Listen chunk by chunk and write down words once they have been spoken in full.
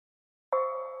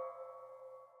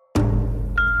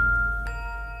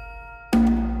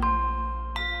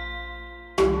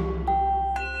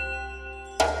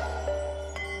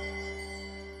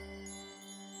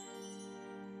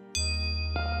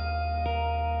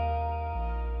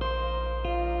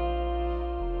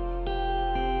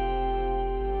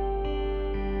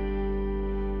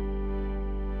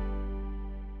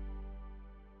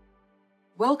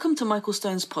Welcome to Michael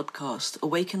Stone's podcast,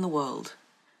 Awaken the World.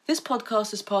 This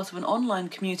podcast is part of an online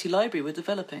community library we're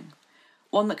developing,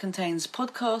 one that contains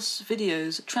podcasts,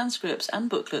 videos, transcripts,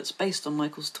 and booklets based on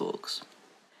Michael's talks.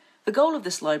 The goal of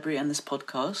this library and this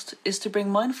podcast is to bring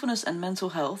mindfulness and mental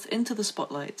health into the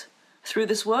spotlight. Through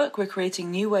this work, we're creating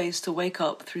new ways to wake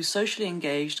up through socially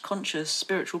engaged, conscious,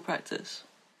 spiritual practice.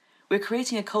 We're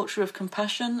creating a culture of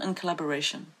compassion and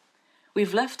collaboration.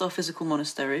 We've left our physical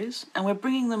monasteries, and we're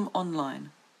bringing them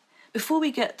online. Before we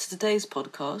get to today's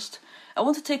podcast, I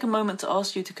want to take a moment to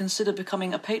ask you to consider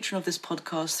becoming a patron of this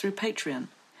podcast through Patreon.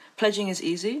 Pledging is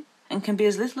easy and can be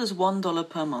as little as $1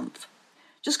 per month.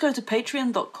 Just go to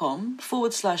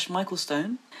patreon.com/Michael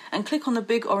Stone and click on the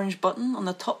big orange button on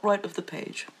the top right of the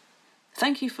page.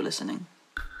 Thank you for listening.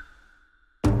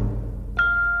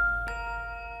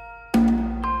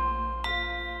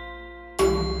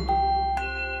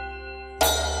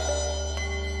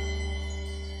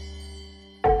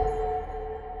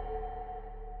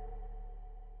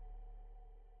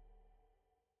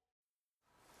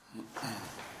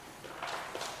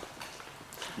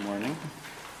 Good morning.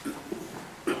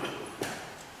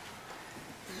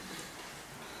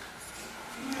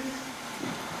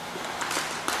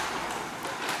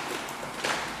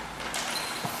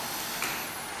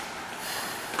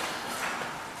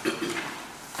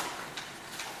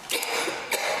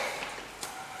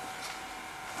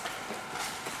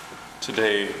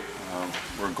 Today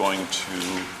we're going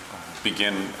to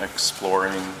begin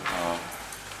exploring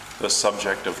the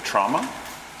subject of trauma,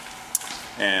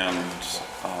 and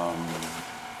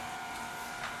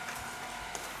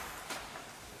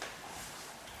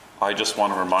I just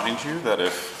want to remind you that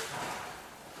if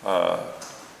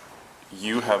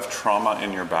you have trauma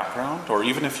in your background, or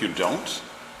even if you don't,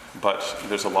 but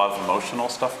there's a lot of emotional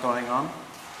stuff going on,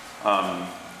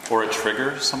 or it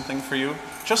triggers something for you,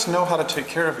 just know how to take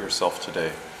care of yourself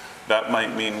today. That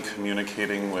might mean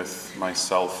communicating with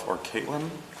myself or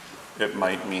Caitlin. It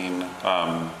might mean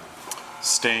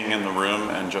staying in the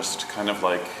room and just kind of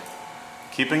like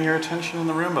keeping your attention in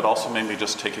the room, but also maybe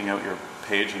just taking out your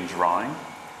page and drawing,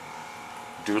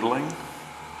 doodling,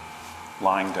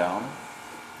 lying down,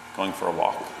 going for a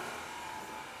walk,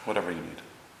 whatever you need.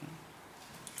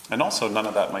 And also, none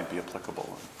of that might be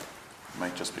applicable. You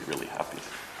might just be really happy.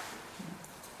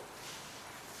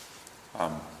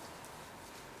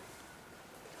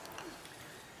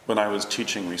 When I was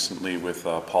teaching recently with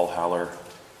Paul Haller,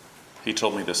 he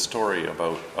told me this story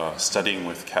about studying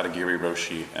with Katagiri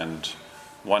Roshi, and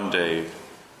one day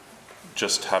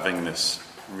just having this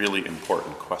really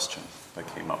important question that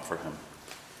came up for him.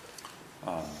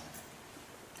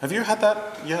 Have you had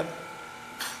that yet?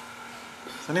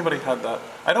 Has anybody had that?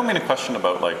 I don't mean a question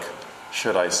about like,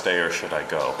 should I stay or should I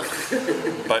go?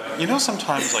 But you know,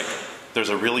 sometimes like there's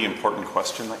a really important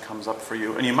question that comes up for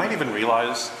you, and you might even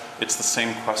realize it's the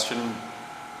same question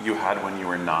you had when you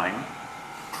were 9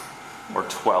 or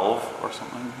 12 or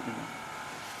something. You know?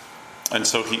 And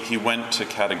so he went to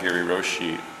Katagiri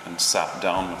Roshi and sat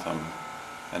down with him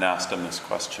and asked him this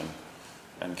question.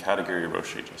 And Katagiri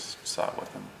Roshi just sat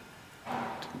with him,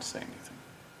 didn't say anything.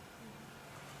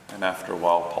 And after a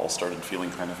while, Paul started feeling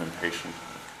kind of impatient.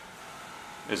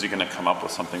 Is he going to come up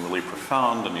with something really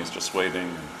profound? And he's just waiting.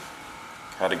 And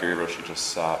Katagiri Roshi just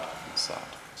sat and sat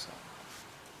and sat.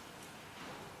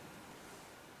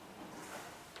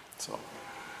 So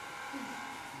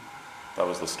that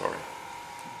was the story.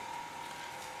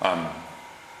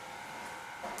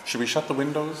 Should we shut the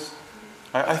windows?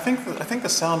 I think the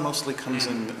sound mostly comes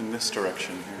in this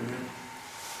direction here.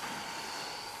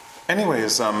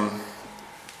 Anyways, I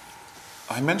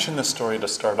mentioned this story to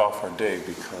start off our day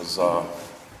because,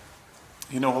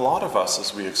 you know, a lot of us,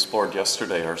 as we explored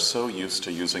yesterday, are so used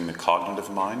to using the cognitive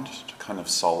mind to kind of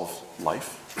solve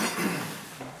life.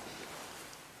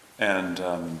 And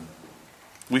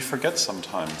we forget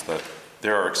sometimes that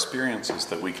there are experiences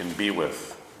that we can be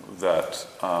with that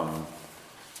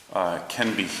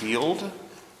can be healed,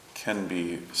 can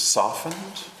be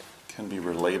softened, can be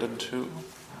related to,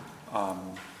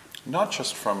 not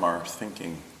just from our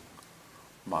thinking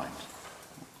mind.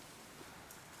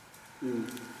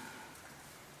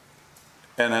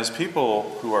 And as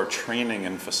people who are training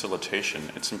in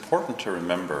facilitation, it's important to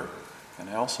remember, and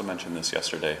I also mentioned this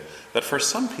yesterday, that for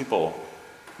some people,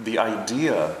 the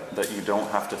idea that you don't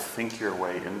have to think your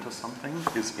way into something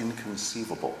is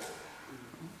inconceivable.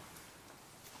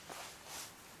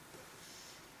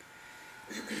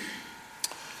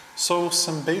 So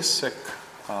some basic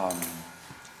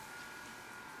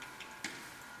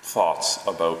thoughts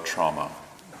about trauma.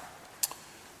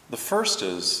 The first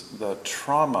is that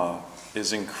trauma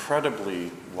is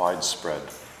incredibly widespread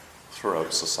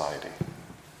throughout society.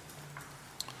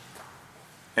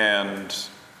 And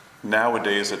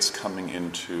nowadays it's coming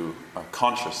into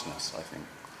consciousness, I think,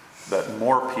 that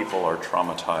more people are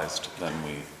traumatized than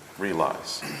we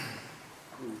realize.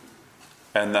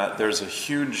 And that there's a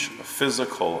huge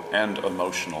physical and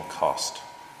emotional cost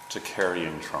to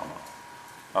carrying trauma,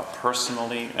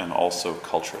 personally and also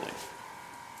culturally.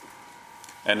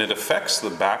 And it affects the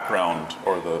background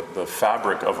or the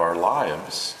fabric of our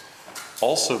lives,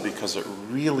 also because it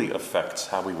really affects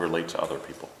how we relate to other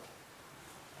people.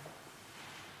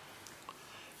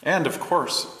 And of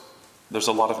course, there's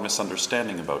a lot of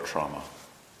misunderstanding about trauma.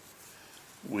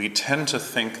 We tend to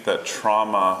think that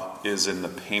trauma is in the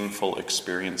painful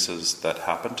experiences that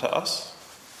happen to us.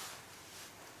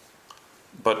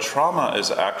 But trauma is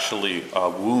actually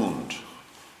a wound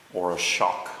or a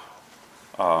shock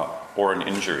or an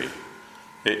injury.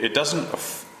 It doesn't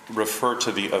refer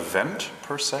to the event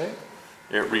per se.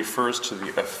 It refers to the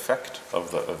effect of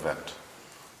the event,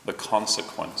 the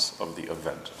consequence of the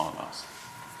event on us,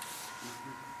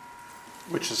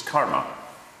 which is karma.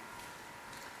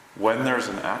 When there's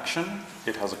an action,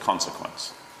 it has a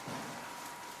consequence.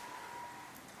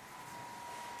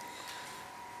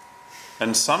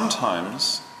 And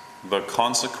sometimes the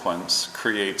consequence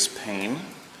creates pain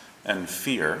and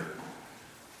fear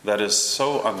that is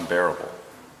so unbearable.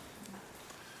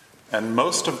 And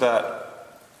most of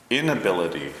that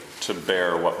inability to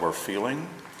bear what we're feeling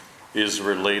is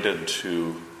related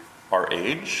to our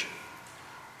age,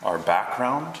 our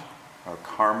background, our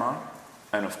karma,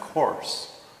 and of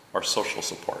course, our social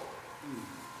support.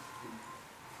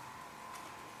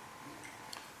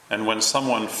 And when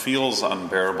someone feels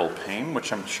unbearable pain,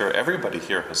 which I'm sure everybody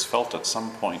here has felt at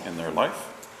some point in their life,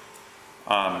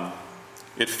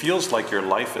 it feels like your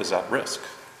life is at risk.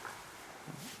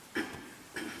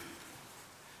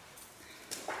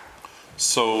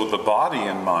 So the body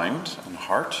and mind and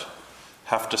heart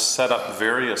have to set up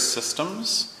various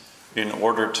systems in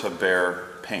order to bear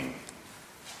pain.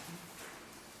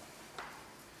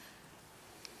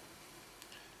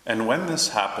 And when this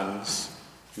happens,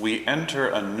 we enter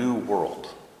a new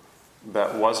world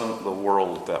that wasn't the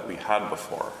world that we had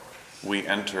before. We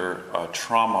enter a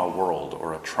trauma world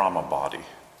or a trauma body.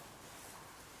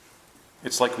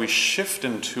 It's like we shift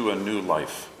into a new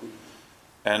life.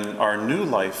 And our new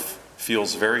life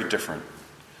feels very different.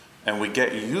 And we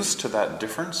get used to that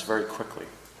difference very quickly.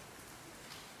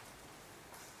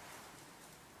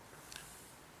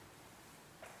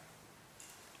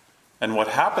 And what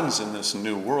happens in this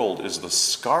new world is the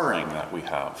scarring that we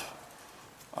have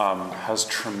has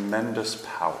tremendous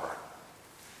power.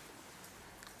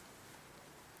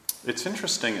 It's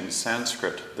interesting, in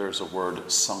Sanskrit, there's a word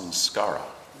samskara,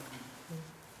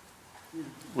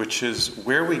 which is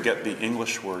where we get the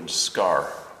English word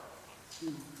scar.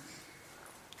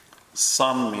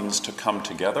 Sam means to come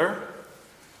together,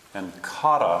 and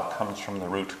kara comes from the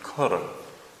root kara,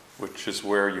 which is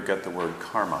where you get the word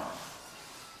karma.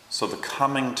 So the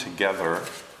coming together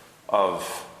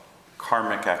of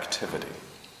karmic activity.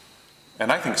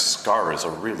 And I think scar is a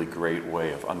really great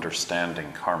way of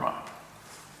understanding karma,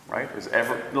 right?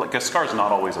 Like a scar is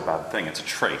not always a bad thing, it's a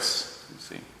trace, you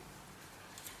see.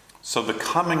 So the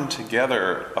coming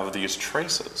together of these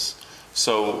traces.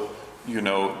 So,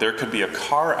 there could be a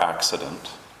car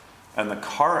accident, and the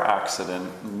car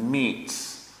accident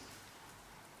meets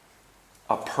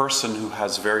a person who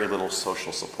has very little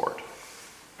social support.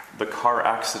 The car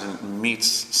accident meets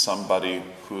somebody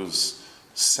who's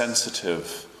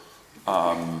sensitive,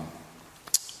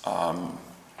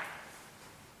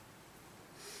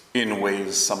 in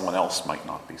ways someone else might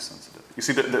not be sensitive. You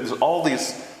see, there's all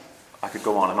these, I could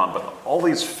go on and on, but all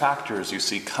these factors you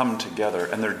see come together,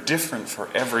 and they're different for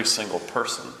every single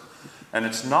person. And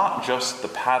it's not just the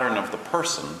pattern of the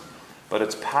person, but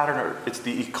it's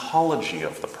the ecology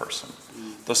of the person,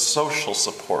 the social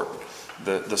support,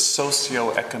 the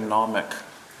socio-economic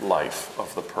life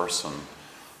of the person,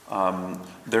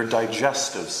 their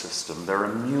digestive system, their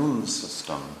immune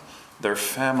system, their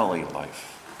family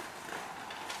life.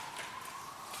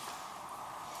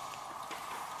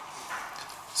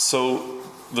 So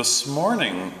this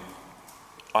morning,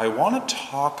 I want to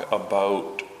talk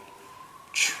about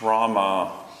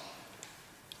trauma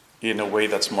in a way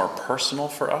that's more personal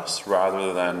for us,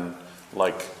 rather than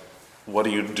like, what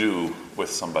do you do with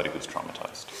somebody who's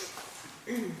traumatized?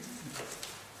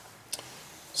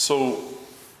 So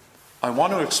I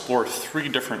want to explore 3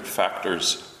 different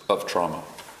factors of trauma.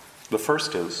 The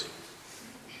first is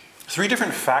 3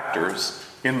 different factors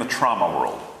in the trauma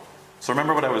world. So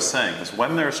remember what I was saying, is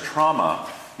when there's trauma,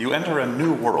 you enter a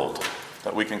new world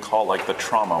that we can call like the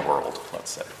trauma world,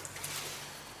 let's say.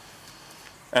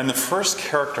 And the first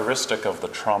characteristic of the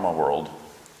trauma world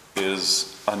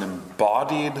is an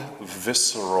embodied,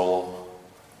 visceral,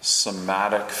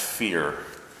 somatic fear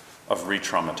of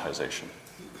re-traumatization.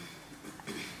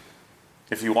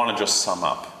 If you want to just sum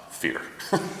up fear.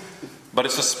 But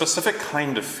it's a specific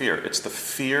kind of fear. It's the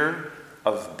fear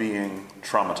of being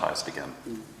traumatized again.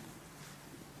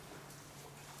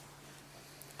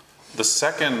 The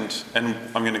second, and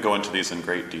I'm going to go into these in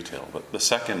great detail, but the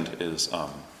second is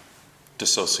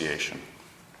dissociation.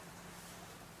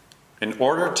 In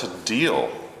order to deal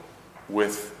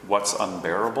with what's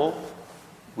unbearable,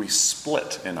 we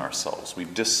split in ourselves. We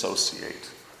dissociate.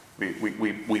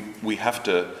 We have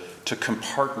to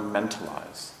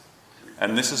compartmentalize.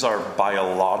 And this is our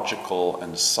biological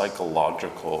and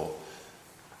psychological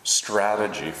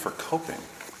strategy for coping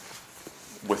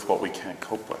with what we can't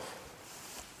cope with.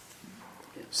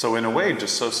 So in a way,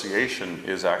 dissociation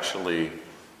is actually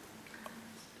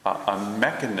a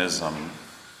mechanism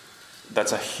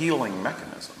that's a healing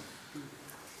mechanism.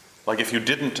 Like if you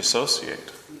didn't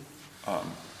dissociate,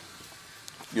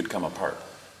 you'd come apart.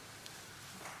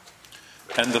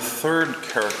 And the third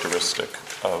characteristic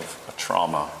of a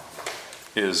trauma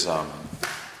is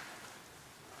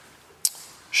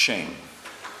shame.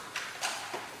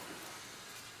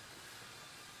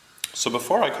 So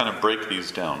before I kind of break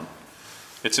these down,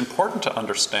 it's important to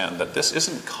understand that this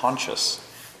isn't conscious.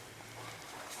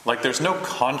 Like there's no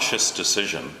conscious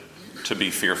decision to be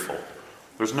fearful.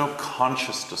 There's no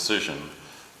conscious decision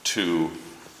to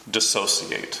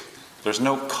dissociate. There's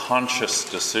no conscious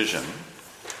decision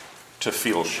to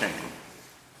feel shame.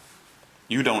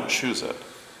 You don't choose it.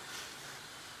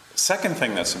 Second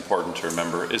thing that's important to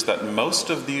remember is that most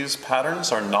of these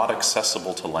patterns are not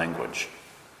accessible to language.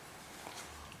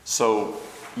 So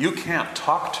you can't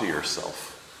talk to yourself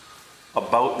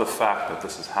about the fact that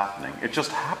this is happening. It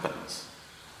just happens.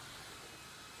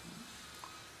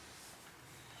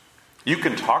 You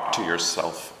can talk to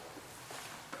yourself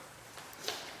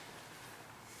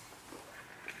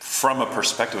from a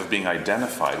perspective of being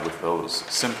identified with those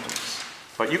symptoms.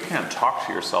 But you can't talk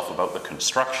to yourself about the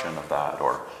construction of that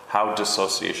or how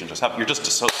dissociation just happened. You're just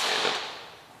dissociated,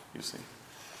 you see.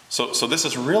 So this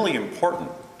is really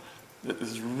important.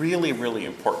 This is really, really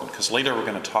important because later we're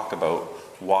going to talk about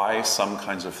why some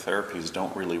kinds of therapies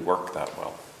don't really work that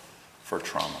well for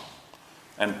trauma.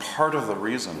 And part of the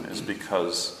reason is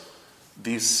because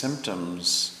these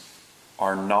symptoms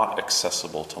are not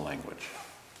accessible to language.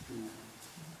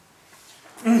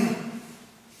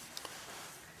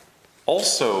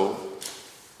 Also,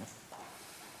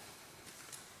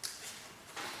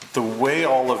 the way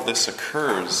all of this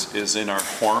occurs is in our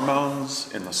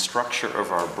hormones, in the structure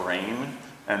of our brain,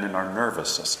 and in our nervous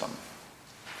system.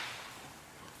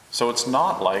 So it's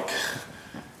not like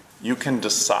you can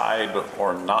decide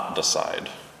or not decide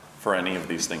for any of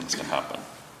these things to happen.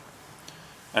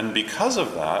 And because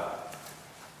of that,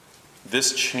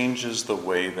 this changes the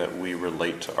way that we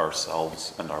relate to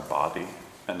ourselves and our body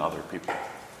and other people.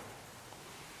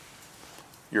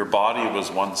 Your body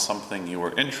was once something you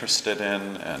were interested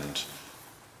in and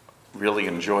really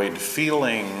enjoyed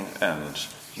feeling, and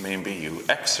maybe you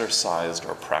exercised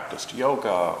or practiced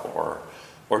yoga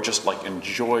or just like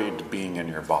enjoyed being in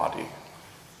your body.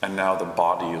 And now the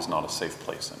body is not a safe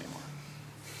place anymore.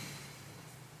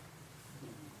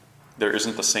 There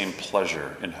isn't the same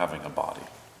pleasure in having a body.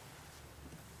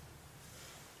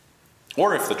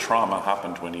 Or if the trauma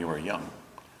happened when you were young,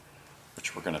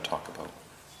 which we're going to talk about.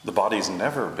 The body's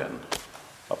never been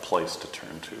a place to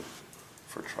turn to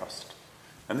for trust.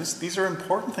 And these are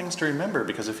important things to remember,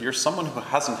 because if you're someone who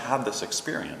hasn't had this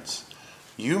experience,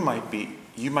 you might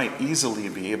easily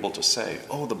be able to say,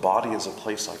 oh, the body is a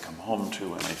place I come home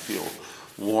to and I feel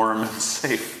warm and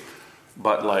safe.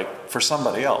 But like for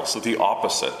somebody else, the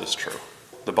opposite is true.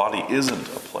 The body isn't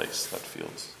a place that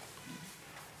feels.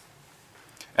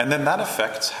 And then that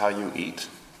affects how you eat.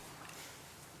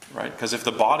 Right? Because if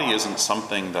the body isn't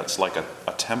something that's like a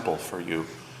temple for you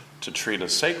to treat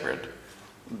as sacred,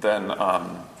 then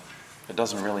it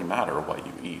doesn't really matter what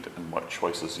you eat and what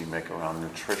choices you make around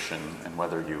nutrition and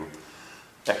whether you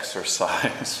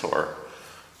exercise or,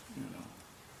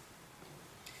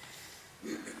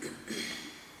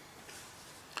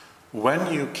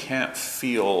 When you can't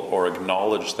feel or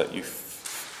acknowledge that you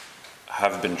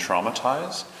have been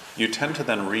traumatized, you tend to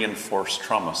then reinforce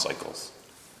trauma cycles.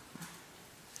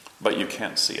 But you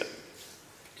can't see it.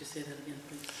 Just say that again,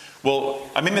 please. Well,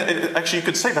 I mean, actually, you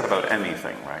could say that about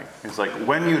anything, right? It's like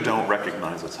when you don't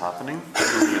recognize it's happening,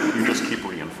 you just keep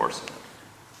reinforcing it.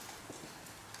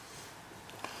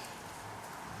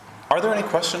 Are there any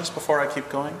questions before I keep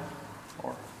going?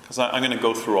 Because I'm going to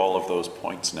go through all of those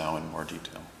points now in more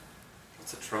detail.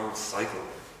 What's a trauma cycle?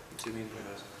 What do you mean by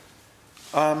that?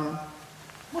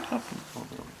 What happened? Oh,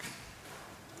 there we go.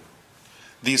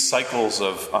 These cycles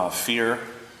of fear,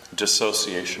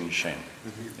 dissociation, shame.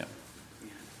 Yeah.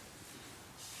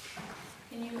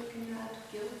 Can you add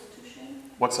guilt to shame?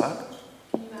 What's that?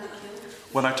 Can you add guilt?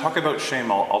 When I talk about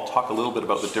shame, I'll talk a little bit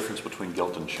about the difference between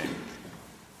guilt and shame.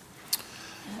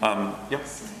 Yeah.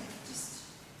 So just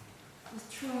with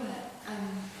trauma,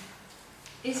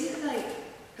 is it like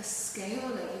a scale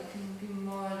that you can be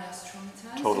more or less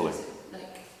traumatized? Totally. Or is it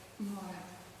like more?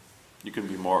 You can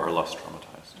be more or less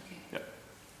traumatized. Okay. Yeah.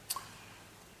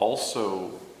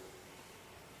 Also,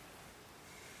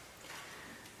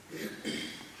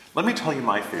 let me tell you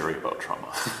my theory about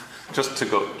trauma.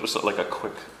 just like a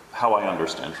quick, how I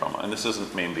understand trauma. And this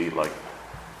isn't maybe like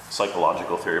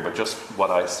psychological theory, but just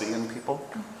what I see in people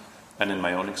and in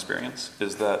my own experience,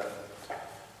 is that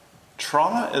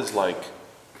trauma is like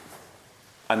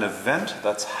an event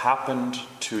that's happened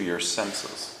to your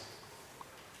senses,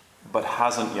 but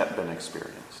hasn't yet been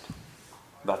experienced.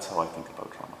 That's how I think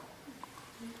about trauma.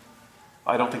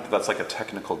 I don't think that's like a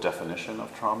technical definition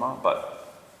of trauma,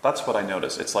 but that's what I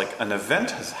notice. It's like an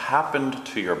event has happened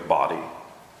to your body,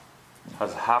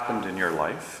 has happened in your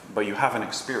life, but you haven't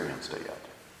experienced it yet.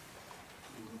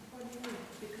 What do you mean?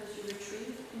 Because you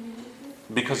retrieve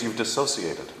immediately? Because you've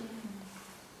dissociated.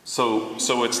 So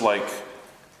it's like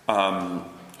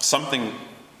something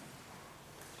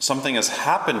has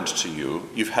happened to you,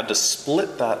 you've had to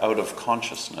split that out of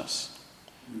consciousness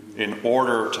in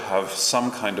order to have some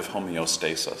kind of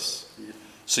homeostasis.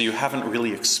 So you haven't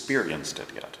really experienced it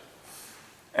yet.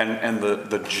 And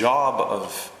the job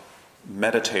of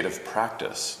meditative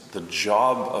practice, the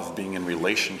job of being in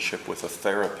relationship with a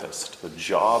therapist, the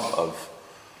job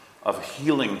of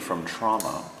healing from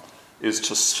trauma is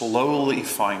to slowly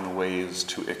find ways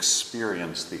to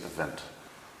experience the event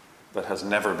that has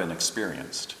never been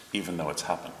experienced, even though it's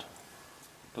happened.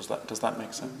 Does that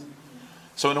make sense?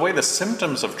 So in a way, the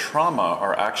symptoms of trauma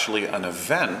are actually an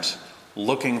event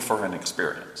looking for an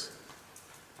experience.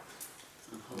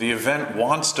 The event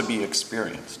wants to be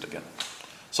experienced again.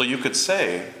 So you could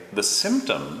say the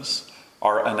symptoms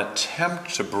are an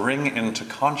attempt to bring into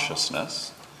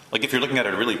consciousness, like if you're looking at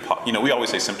it really, we always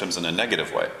say symptoms in a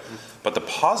negative way, but the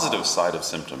positive side of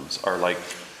symptoms are like,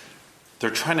 they're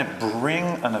trying to bring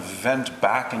an event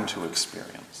back into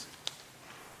experience.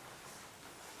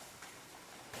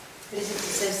 Is it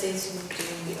dissociation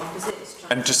doing the opposite?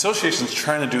 And dissociation is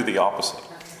trying to do the opposite.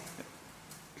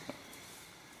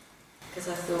 Because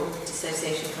I thought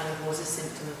dissociation kind of was a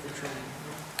symptom of the trauma.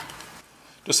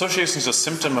 Dissociation is a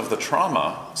symptom of the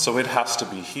trauma, so it has to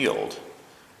be healed.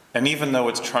 And even though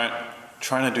it's trying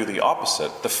to do the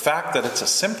opposite, the fact that it's a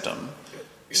symptom,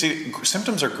 you see,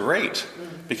 symptoms are great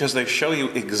because they show you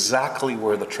exactly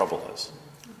where the trouble is.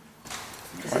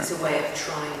 Because it's a way of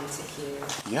trying to heal.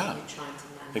 Yeah. You're trying to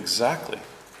manage. Exactly.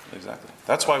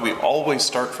 That's why we always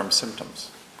start from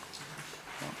symptoms.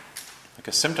 Like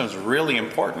a symptom's really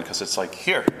important because it's like,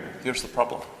 here's the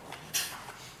problem.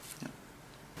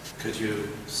 Could you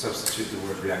substitute the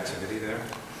word reactivity there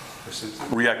for symptom?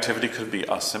 Reactivity could be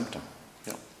a symptom.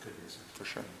 Yeah, Could be a symptom. for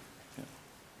sure.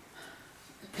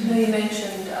 You know, you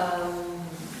mentioned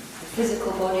the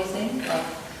physical body thing.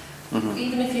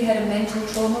 Even if you had a mental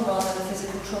trauma rather than a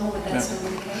physical trauma, would that still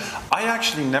be the case? I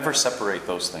actually never separate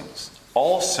those things.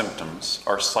 All symptoms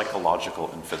are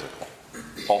psychological and physical.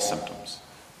 All symptoms.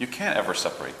 You can't ever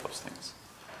separate those things.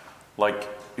 Like,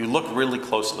 you look really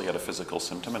closely at a physical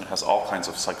symptom and it has all kinds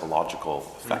of psychological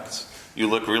effects. You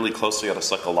look really closely at a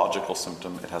psychological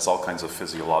symptom, it has all kinds of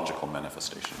physiological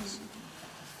manifestations.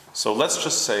 So let's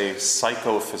just say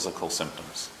psychophysical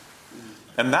symptoms.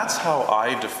 And that's how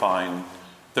I define,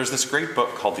 there's this great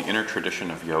book called The Inner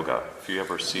Tradition of Yoga. If you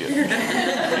ever see it, you should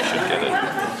get it.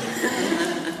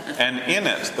 And in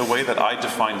it, the way that I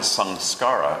define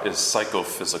samskara is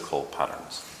psychophysical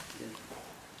patterns.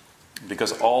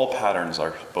 Because all patterns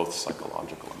are both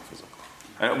psychological and physical.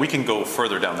 And we can go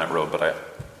further down that road, but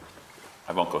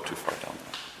I won't go too far down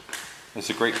that. It's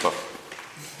a great book.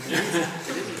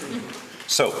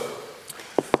 So,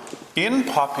 in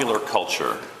popular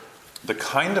culture, the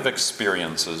kind of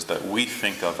experiences that we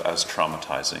think of as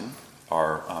traumatizing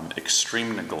are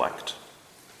extreme neglect,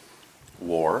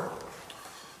 war,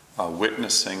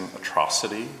 witnessing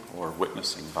atrocity or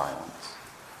witnessing violence,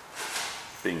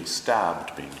 being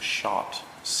stabbed, being shot,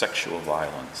 sexual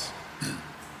violence.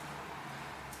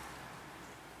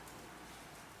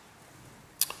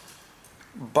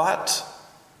 But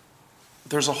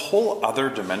there's a whole other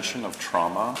dimension of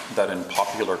trauma that in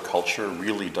popular culture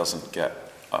really doesn't get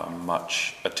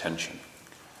much attention.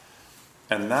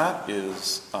 And that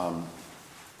is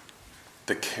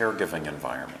the caregiving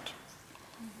environment.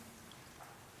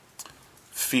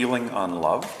 feeling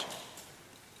unloved,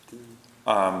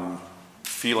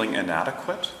 feeling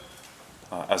inadequate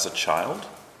as a child,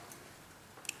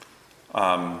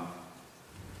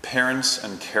 parents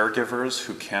and caregivers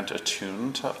who can't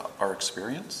attune to our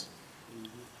experience,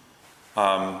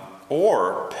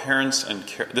 or parents and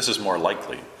this is more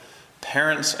likely,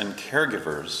 parents and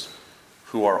caregivers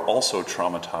who are also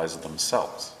traumatized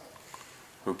themselves,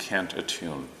 who can't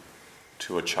attune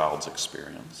to a child's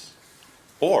experience,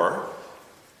 or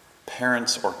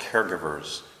parents or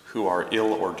caregivers who are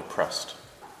ill or depressed,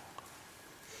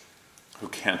 who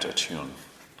can't attune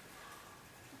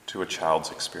to a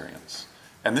child's experience.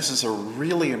 And this is a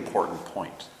really important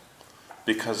point,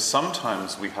 because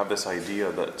sometimes we have this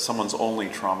idea that someone's only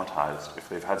traumatized if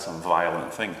they've had some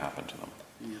violent thing happen to them.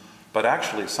 Yeah. But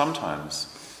actually sometimes,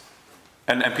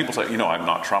 and people say, I'm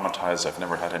not traumatized, I've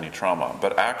never had any trauma.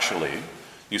 But actually,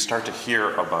 you start to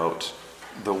hear about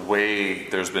the way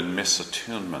there's been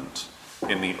misattunement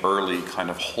in the early kind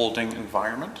of holding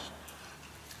environment.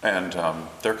 And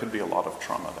there could be a lot of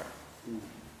trauma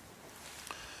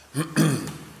there.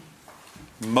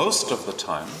 Most of the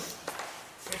time,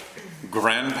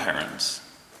 grandparents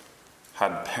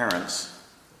had parents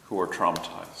who were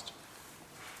traumatized.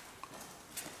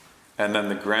 And then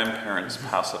the grandparents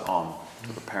pass it on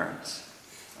to the parents.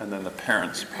 And then the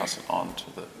parents pass it on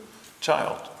to the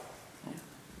child.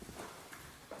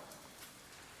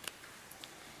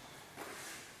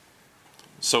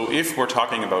 So if we're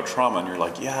talking about trauma and you're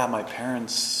like, yeah, my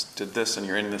parents did this, and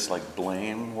you're in this like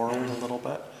blame world a little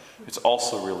bit, it's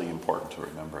also really important to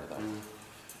remember that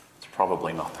it's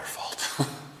probably not their fault.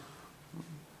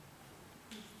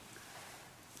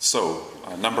 So,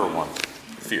 number one,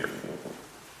 fear.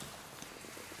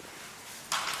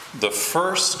 The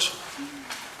first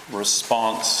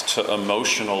response to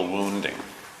emotional wounding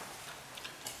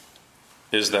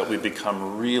is that we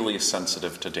become really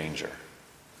sensitive to danger.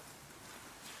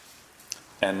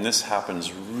 And this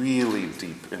happens really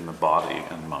deep in the body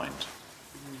and mind.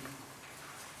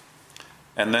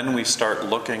 And then we start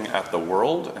looking at the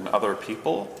world and other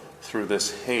people through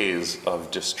this haze of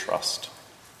distrust.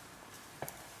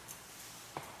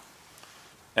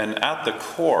 And at the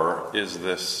core is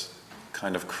this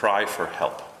kind of cry for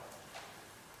help,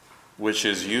 which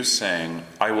is you saying,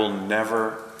 I will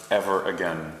never, ever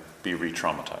again be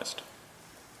re-traumatized.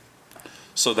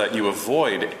 So that you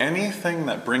avoid anything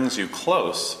that brings you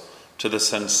close to the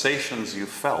sensations you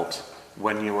felt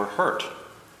when you were hurt.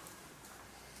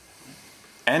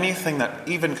 Anything that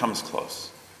even comes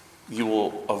close, you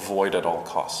will avoid at all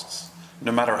costs,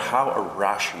 no matter how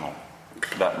irrational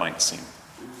that might seem.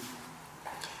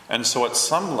 And so at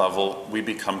some level, we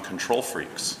become control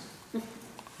freaks,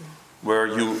 where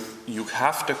you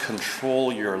have to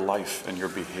control your life and your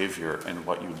behavior and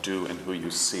what you do and who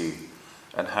you see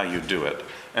and how you do it.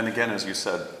 And again, as you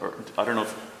said, or I don't know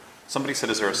if somebody said,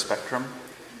 is there a spectrum?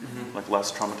 Mm-hmm. Like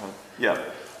less traumatized? Yeah.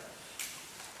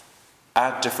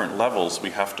 At different levels, we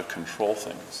have to control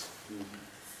things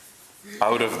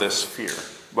out of this fear,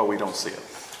 but we don't see it.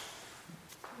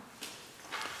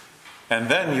 And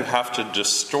then you have to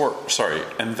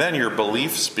and then your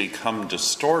beliefs become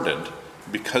distorted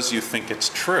because you think it's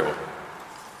true.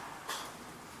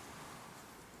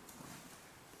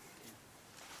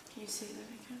 Can you say that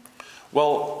again?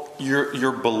 Well,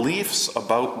 your beliefs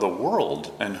about the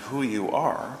world and who you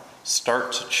are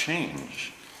start to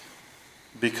change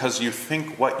because you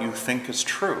think what you think is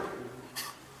true.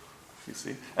 You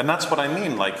see? And that's what I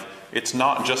mean, like, it's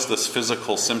not just this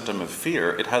physical symptom of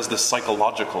fear, it has this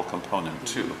psychological component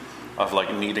too, of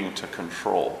like needing to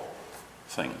control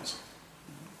things.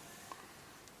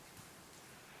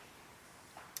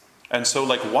 And so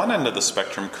like one end of the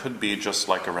spectrum could be just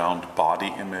like around body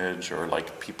image, or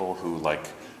like people who like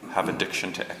have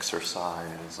addiction to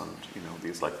exercise and,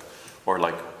 these like, or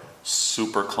like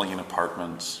super clean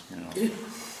apartments,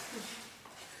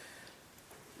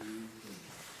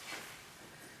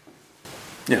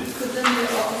 Yeah. Could then the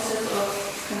opposite of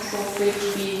control freak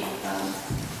be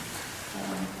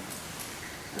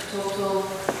a total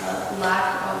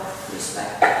lack of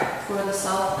respect for the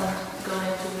self and going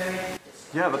into very...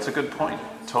 Yeah, that's a good point.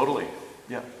 Totally.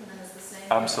 Yeah. And then it's the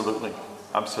same. Absolutely.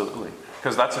 Absolutely.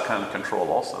 Because that's a kind of control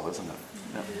also, isn't it?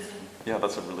 Yeah. Yeah,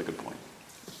 that's a really good point.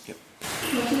 Yep.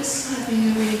 What does having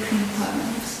a really clean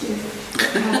apartment do?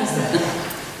 How does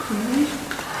that correlate?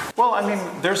 Well, I mean,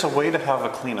 there's a way to have a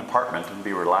clean apartment and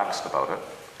be relaxed about it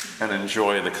and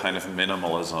enjoy the kind of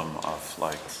minimalism of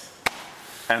like,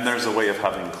 and there's a way of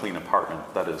having a clean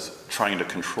apartment that is trying to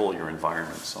control your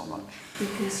environment so much.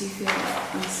 Because you feel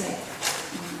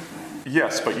unsafe in the environment.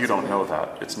 Yes, but you don't know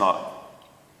that.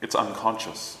 It's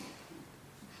unconscious.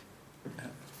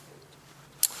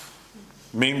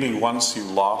 Maybe once you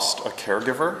lost a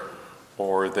caregiver,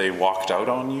 or they walked out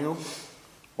on you,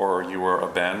 or you were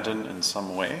abandoned in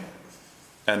some way,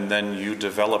 and then you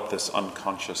develop this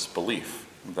unconscious belief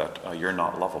that you're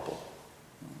not lovable.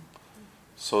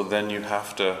 So then you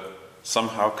have to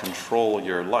somehow control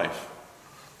your life.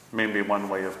 Maybe one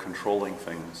way of controlling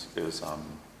things is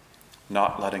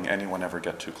not letting anyone ever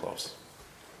get too close.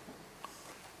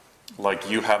 Like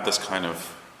you have this kind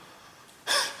of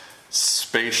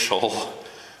spatial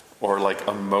or like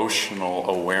emotional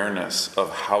awareness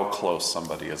of how close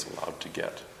somebody is allowed to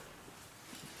get.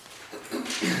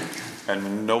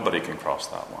 And nobody can cross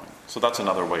that line. So that's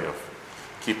another way of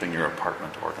keeping your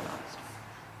apartment organized.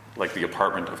 Like the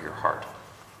apartment of your heart.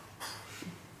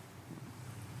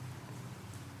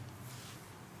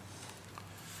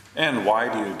 And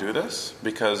why do you do this?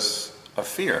 Because of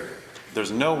fear.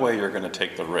 There's no way you're going to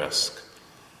take the risk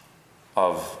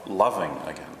of loving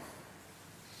again.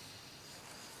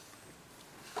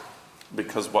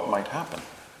 Because what might happen?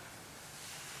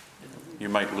 You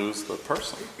might lose the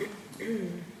person.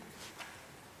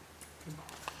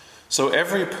 So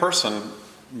every person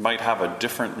might have a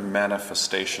different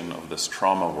manifestation of this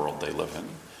trauma world they live in.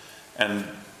 And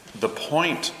the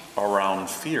point around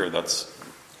fear that's,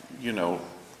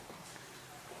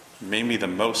 maybe the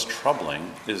most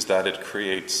troubling is that it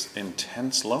creates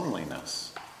intense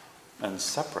loneliness and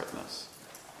separateness.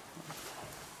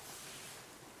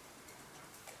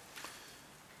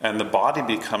 And the body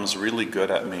becomes really good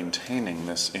at maintaining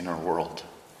this inner world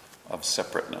of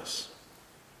separateness.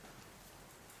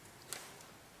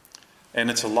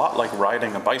 And it's a lot like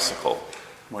riding a bicycle.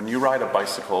 When you ride a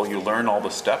bicycle, you learn all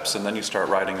the steps and then you start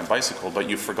riding a bicycle, but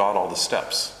you forgot all the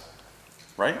steps,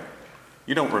 right?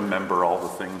 You don't remember all the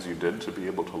things you did to be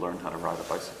able to learn how to ride a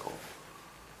bicycle.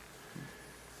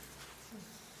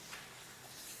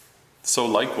 So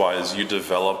likewise, you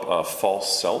develop a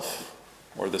false self,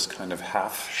 or this kind of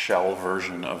half-shell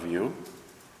version of you,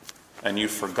 and you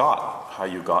forgot how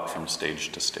you got from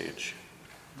stage to stage.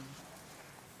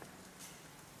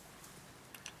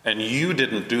 And you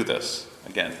didn't do this.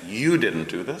 Again, you didn't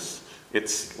do this.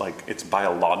 It's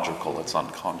biological, it's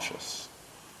unconscious.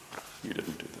 You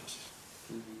didn't do this.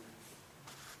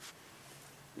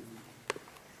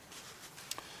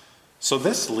 So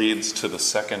this leads to the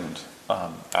second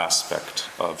aspect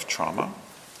of trauma,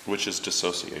 which is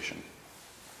dissociation.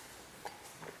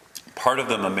 Part of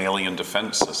the mammalian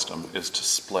defense system is to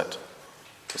split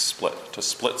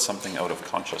something out of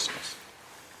consciousness.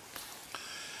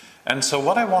 And so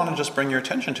what I want to just bring your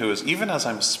attention to is, even as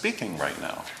I'm speaking right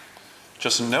now,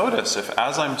 just notice if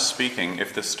as I'm speaking,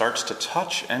 if this starts to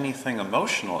touch anything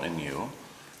emotional in you,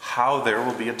 how there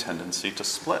will be a tendency to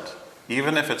split.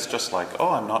 Even if it's just like, oh,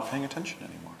 I'm not paying attention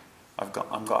anymore. I've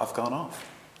gone off.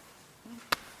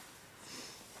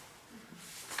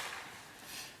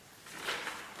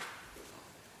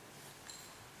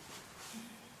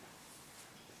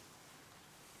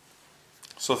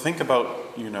 So think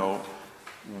about,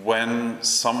 when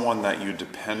someone that you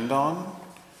depend on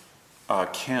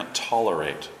can't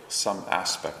tolerate some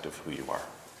aspect of who you are.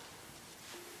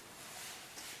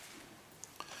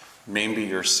 Maybe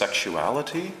your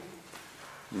sexuality,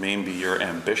 maybe your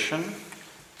ambition,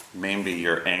 maybe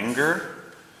your anger,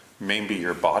 maybe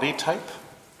your body type,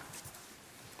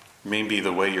 maybe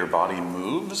the way your body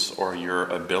moves or your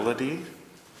ability.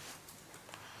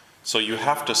 So you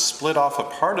have to split off a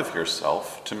part of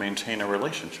yourself to maintain a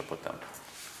relationship with them.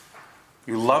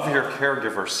 You love your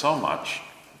caregiver so much,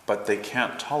 but they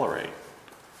can't tolerate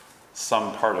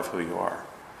some part of who you are.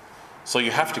 So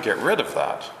you have to get rid of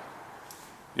that.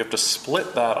 You have to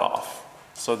split that off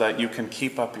so that you can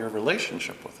keep up your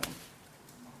relationship with them.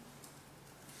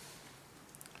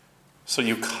 So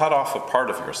you cut off a part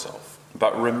of yourself.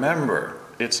 But remember,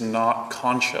 it's not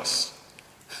conscious.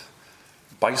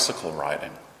 Bicycle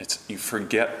riding. You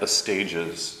forget the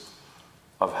stages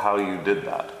of how you did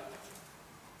that.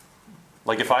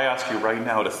 Like if I ask you right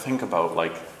now to think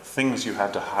about things you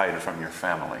had to hide from your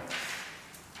family,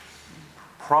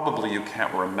 probably you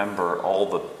can't remember all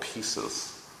the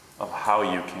pieces of how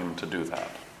you came to do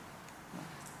that.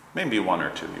 Maybe one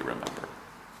or two you remember.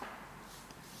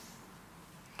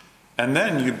 And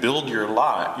then you build your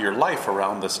life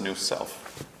around this new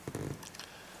self.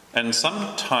 And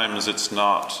sometimes it's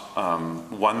not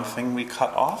one thing we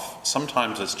cut off.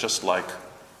 Sometimes it's just like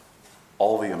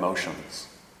all the emotions.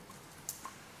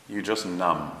 You just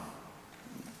numb.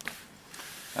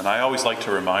 And I always like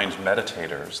to remind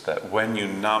meditators that when you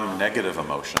numb negative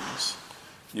emotions,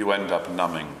 you end up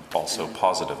numbing also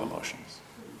positive emotions.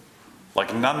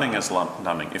 Like numbing is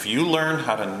numbing. If you learn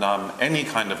how to numb any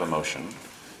kind of emotion,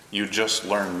 you just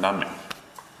learn numbing.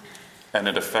 and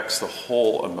it affects the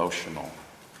whole emotional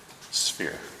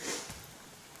sphere.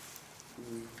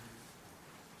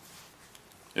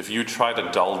 If you try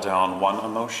to dull down one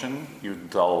emotion, you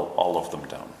dull all of them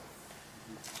down.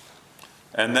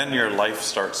 And then your life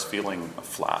starts feeling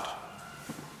flat.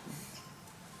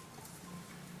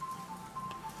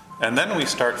 And then we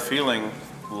start feeling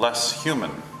less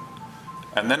human.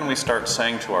 And then we start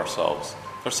saying to ourselves,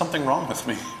 there's something wrong with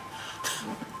me.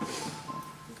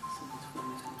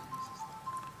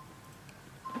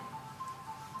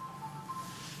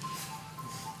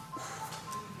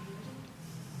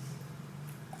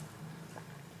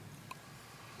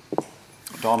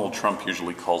 Donald Trump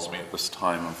usually calls me at this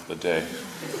time of the day.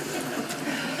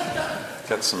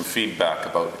 Get some feedback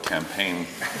about the campaign.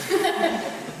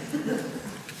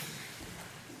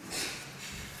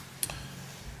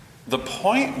 The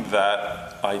point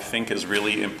that I think is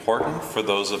really important for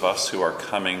those of us who are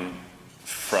coming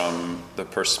from the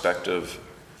perspective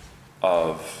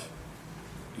of,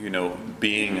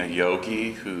 being a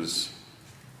yogi who's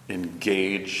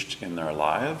engaged in their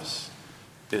lives,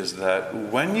 is that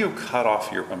when you cut off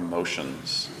your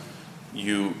emotions,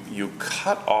 you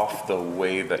cut off the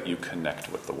way that you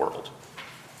connect with the world.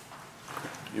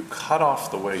 You cut off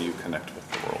the way you connect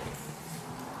with the world.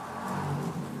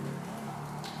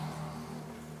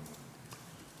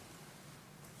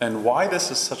 And why this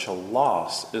is such a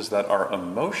loss is that our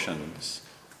emotions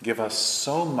give us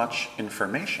so much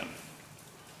information.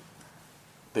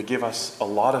 They give us a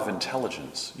lot of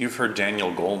intelligence. You've heard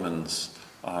Daniel Goleman's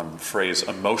phrase,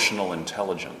 emotional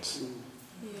intelligence.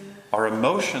 Yeah. Our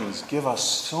emotions give us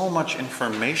so much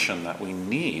information that we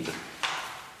need.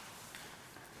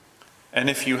 And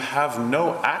if you have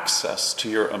no access to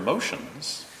your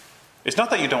emotions, it's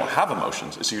not that you don't have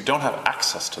emotions, it's you don't have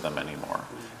access to them anymore.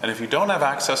 And if you don't have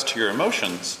access to your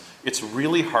emotions, it's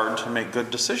really hard to make good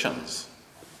decisions.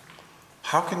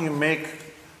 How can you make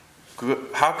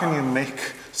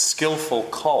skillful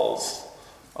calls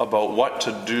about what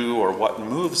to do or what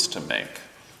moves to make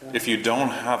if you don't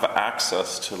have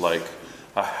access to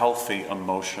a healthy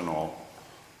emotional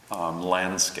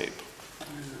landscape?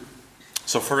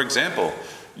 So for example,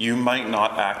 you might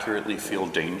not accurately feel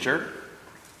danger,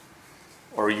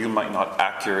 or you might not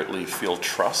accurately feel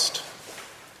trust,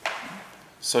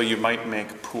 so you might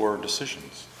make poor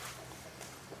decisions.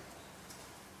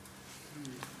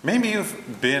 Maybe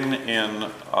you've been in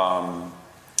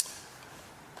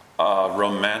a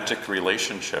romantic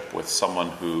relationship with someone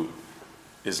who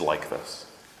is like this.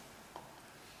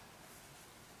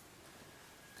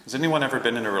 Has anyone ever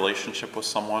been in a relationship with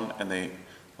someone and they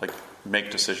make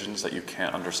decisions that you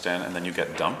can't understand and then you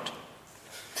get dumped?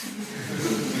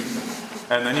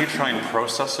 And then you try and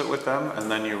process it with them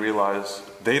and then you realize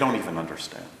they don't even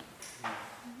understand. Have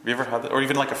you ever had that? Or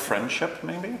even a friendship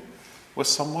maybe with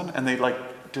someone and they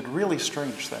did really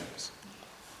strange things.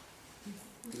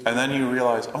 And then you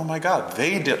realize, oh my God,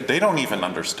 they don't even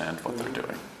understand what they're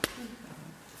doing.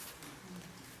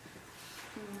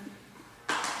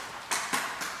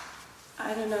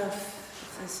 I don't know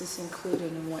if this is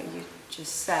included in what you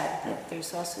just said, but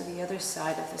there's also the other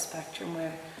side of the spectrum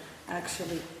where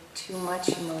actually too much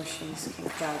emotions can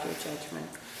cloud your judgment.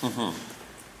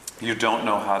 Mm-hmm. You don't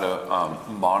know how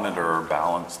to monitor or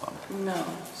balance them. No,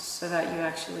 so that you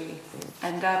actually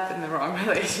end up in the wrong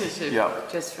relationship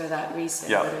just for that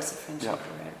reason, whether it's a friendship or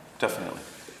a... Definitely,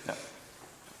 yeah,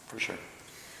 for sure.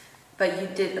 But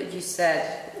you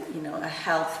said, a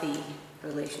healthy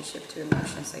relationship to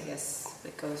emotions, I guess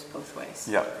it goes both ways.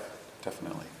 Yeah,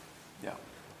 definitely, yeah.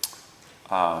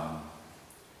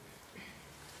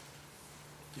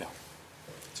 Yeah,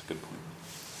 that's a good point.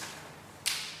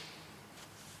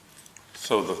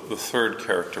 So the third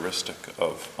characteristic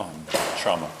of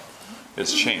trauma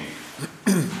is shame.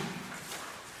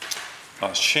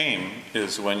 Shame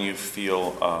is when you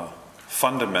feel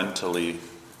fundamentally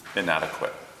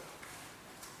inadequate.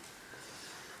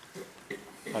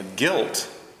 Guilt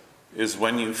is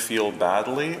when you feel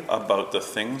badly about the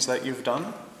things that you've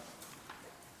done.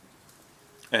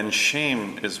 And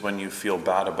shame is when you feel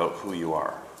bad about who you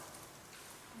are.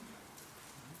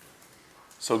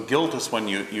 So guilt is when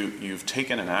you've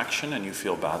taken an action and you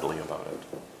feel badly about it.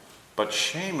 But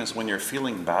shame is when you're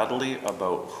feeling badly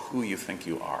about who you think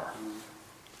you are.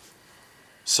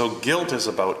 So guilt is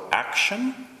about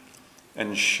action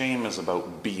and shame is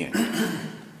about being.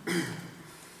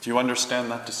 Do you understand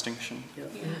that distinction? Yeah.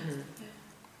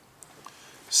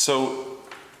 So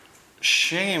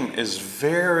shame is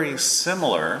very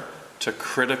similar to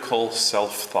critical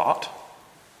self-thought,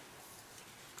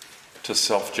 to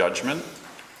self-judgment,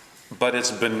 but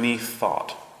it's beneath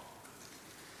thought.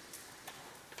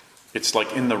 It's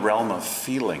like in the realm of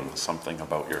feeling something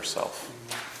about yourself,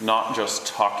 not just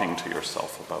talking to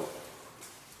yourself about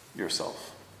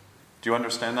yourself. Do you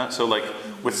understand that? So like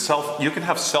with you can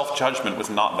have self-judgment with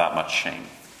not that much shame.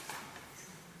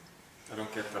 I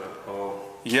don't get that at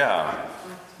all. Yeah.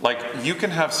 Like you can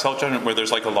have self-judgment where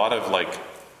there's like a lot of like,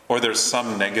 or there's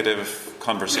some negative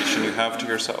conversation you have to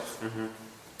yourself.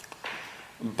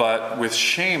 But with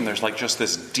shame, there's like just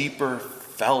this deeper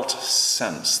felt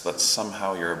sense that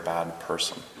somehow you're a bad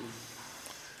person.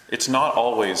 It's not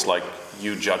always like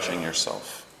you judging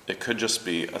yourself. It could just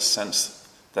be a sense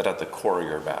that at the core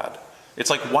you're bad. It's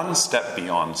like one step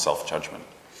beyond self-judgment.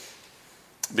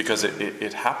 Because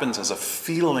it happens as a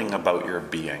feeling about your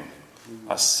being,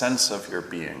 a sense of your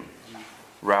being,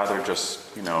 rather just,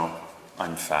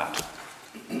 I'm fat.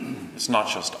 It's not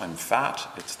just I'm fat,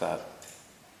 it's that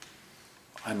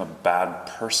I'm a bad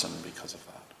person because of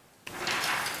that.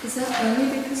 Is that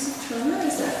only because of trauma, or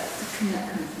is that the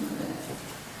commitment from other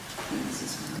things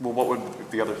as well? Well, what would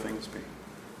the other things be?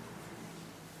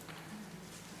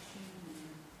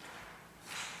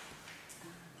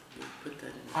 Put that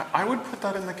in. I would put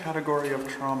that in the category of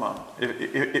trauma.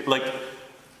 It's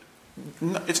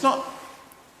not.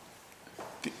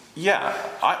 Yeah,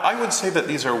 I would say that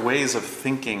these are ways of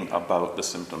thinking about the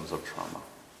symptoms of trauma.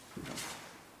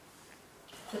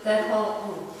 But that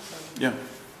whole, Yeah.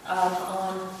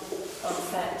 on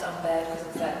fat, I'm bad because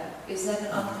I'm fat, is that an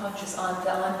unconscious, the I'm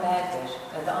bad bit?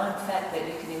 The I'm fat bit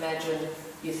you can imagine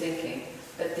you're thinking,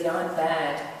 but the I'm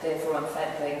bad, therefore I'm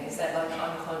fat thing, is that like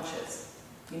unconscious?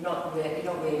 You're not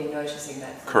really noticing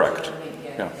that. Correct. You know what I mean?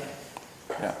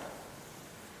 Yeah.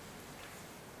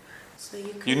 So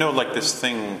you could, You know, like this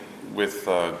thing with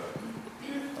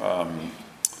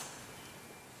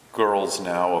girls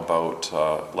now about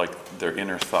like their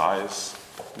inner thighs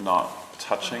not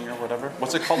touching or whatever.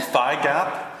 What's it called? Thigh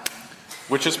gap?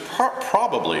 Which is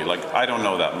probably, like, I don't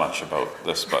know that much about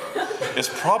this, but it's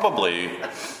probably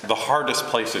the hardest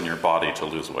place in your body to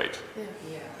lose weight.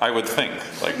 Yeah. I would think.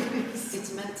 Like,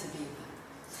 It's meant to be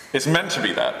that. it's meant to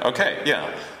be that. Okay,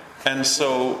 yeah. And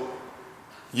so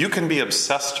you can be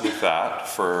obsessed with that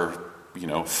for,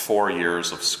 4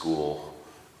 years of school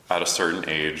at a certain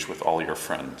age with all your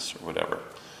friends or whatever.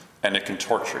 And it can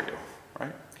torture you,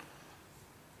 right?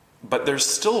 But there's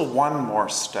still one more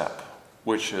step,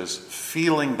 which is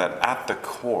feeling that at the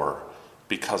core,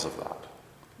 because of that,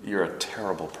 you're a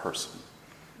terrible person.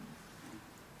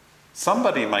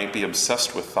 Somebody might be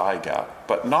obsessed with thigh gap,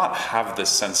 but not have this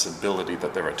sensibility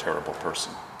that they're a terrible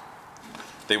person.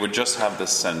 They would just have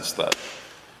this sense that,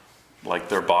 like,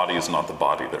 their body is not the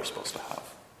body they're supposed to have.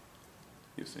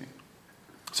 You see?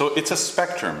 So it's a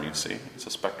spectrum, you see. It's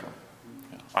a spectrum.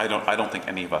 Yeah. I don't think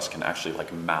any of us can actually,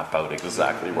 like, map out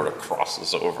exactly where it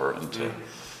crosses over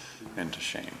into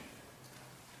shame.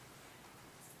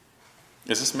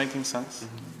 Is this making sense?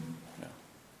 Yeah.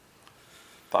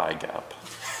 Thigh gap.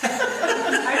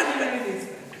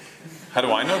 How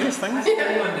do I know these things?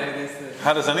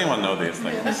 How does anyone know these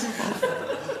things?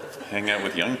 Hang out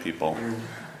with young people.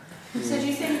 So do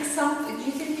you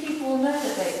think people know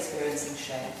that they're experiencing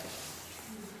shame?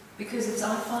 Because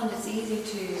I find it's easy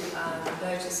to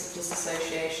notice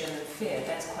disassociation and fear.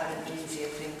 That's quite an easier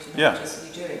thing to notice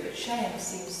you do. But shame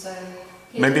seems so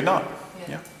hidden. Maybe not.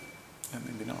 Yeah,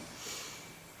 maybe not.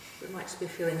 It might just be a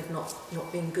feeling of not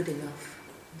being good enough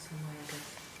in some way, I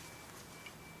guess.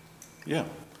 Yeah.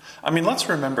 I mean, let's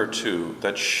remember, too,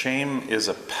 that shame is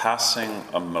a passing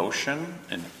emotion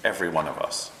in every one of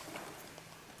us.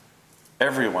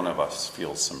 Every one of us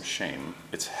feels some shame.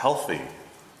 It's healthy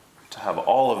to have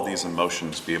all of these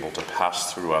emotions be able to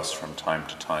pass through us from time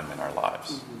to time in our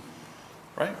lives.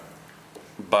 Right?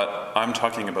 But I'm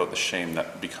talking about the shame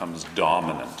that becomes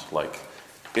dominant, like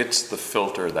it's the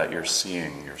filter that you're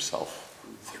seeing yourself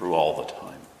through all the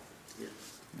time.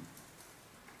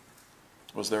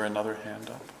 Was there another hand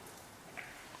up?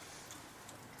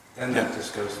 Then that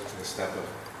just goes to the step of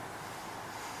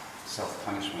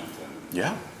self-punishment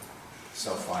and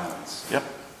self-violence. Yep.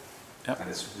 And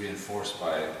it's reinforced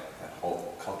by that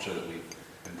whole culture that we've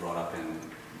been brought up in,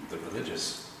 the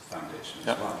religious foundation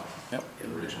as well. Yep. The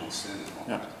original sin and all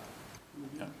Yep. that.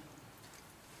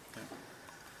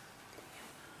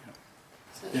 Yep.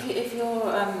 So if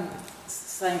you're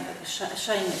saying that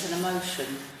shame is an emotion,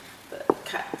 but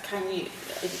can you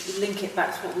link it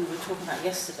back to what we were talking about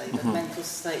yesterday, the mental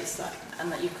states,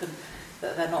 and that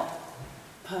they're not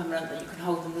permanent, that you can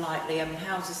hold them lightly? I mean,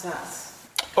 how does that?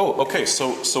 Oh, okay.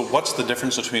 So what's the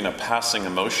difference between a passing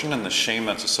emotion and the shame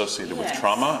that's associated with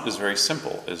trauma? Is very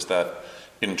simple. Is that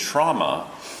in trauma,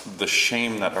 the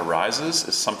shame that arises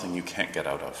is something you can't get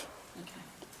out of. Okay.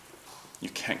 You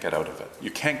can't get out of it.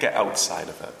 You can't get outside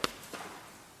of it.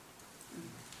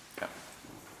 Yeah.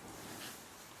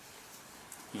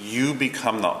 You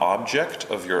become the object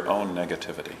of your own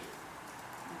negativity.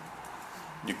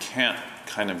 You can't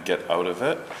kind of get out of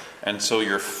it, and so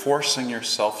you're forcing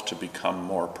yourself to become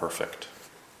more perfect.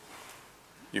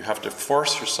 You have to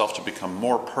force yourself to become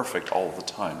more perfect all the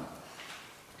time,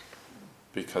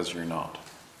 because you're not.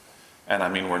 And I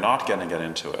mean, we're not going to get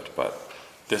into it, but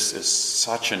this is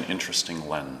such an interesting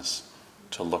lens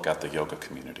to look at the yoga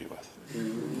community with.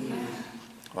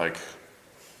 Like,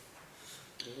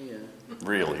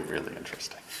 really, really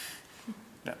interesting.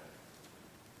 Yeah.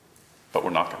 But we're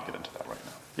not going to get into that right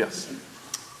now. Yes?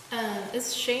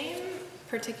 Is shame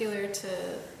particular to,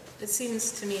 it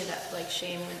seems to me that like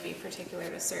shame would be particular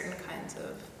to certain kinds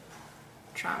of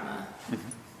trauma.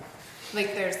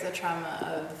 Like there's the trauma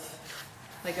of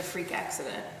like a freak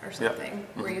accident or something,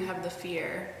 where you have the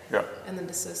fear and the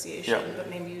dissociation, but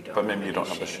maybe you don't. But maybe you don't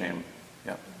have the shame.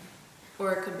 Yeah.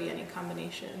 Or it could be any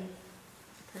combination,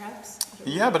 perhaps.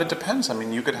 Yeah, but it depends. I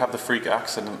mean, you could have the freak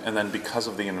accident, and then because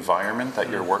of the environment that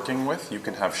you're working with, you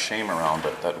can have shame around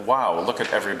it. That, wow, look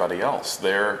at everybody else.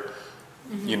 They're,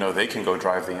 you know, they can go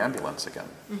drive the ambulance again.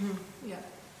 Yeah.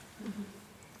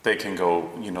 They can go,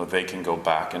 you know, they can go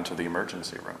back into the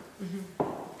emergency room.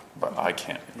 But I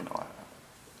can't, you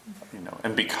know,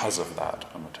 and because of that,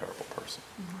 I'm a terrible person.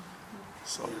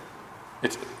 So,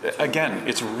 it's, again,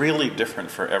 it's really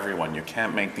different for everyone. You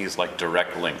can't make these like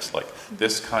direct links, like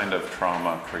this kind of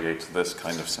trauma creates this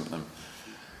kind of symptom.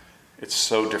 It's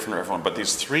so different for everyone. But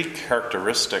these three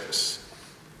characteristics,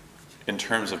 in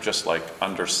terms of just like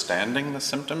understanding the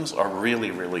symptoms, are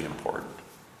really, really important.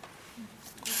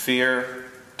 Fear,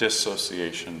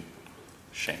 dissociation,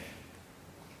 shame.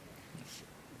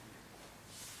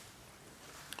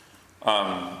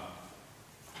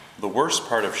 The worst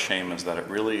part of shame is that it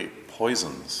really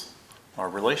poisons our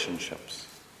relationships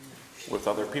with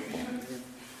other people.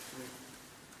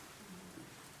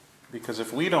 Because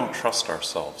if we don't trust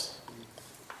ourselves,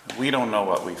 we don't know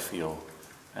what we feel,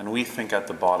 and we think at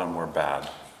the bottom we're bad,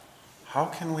 how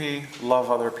can we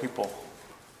love other people?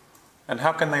 And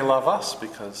how can they love us?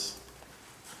 Because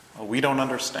we don't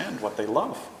understand what they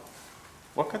love.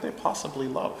 What could they possibly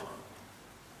love?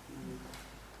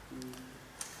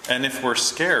 And if we're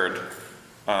scared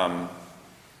of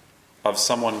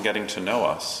someone getting to know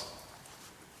us,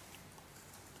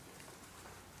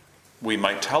 we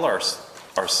might tell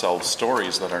ourselves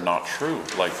stories that are not true,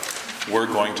 like we're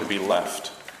going to be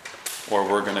left, or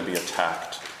we're going to be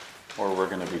attacked, or we're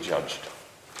going to be judged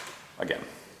again.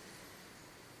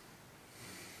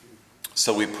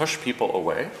 So we push people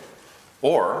away,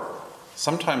 or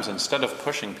sometimes instead of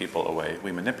pushing people away,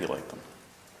 we manipulate them.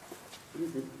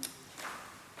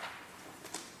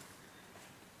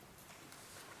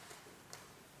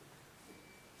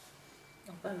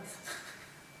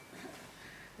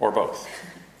 Or both.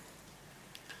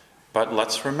 But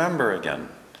let's remember again,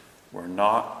 we're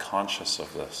not conscious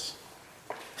of this.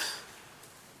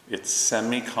 It's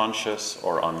semi-conscious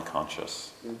or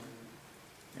unconscious.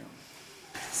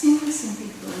 Seen with some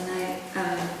people,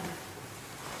 and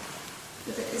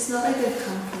it's not like they've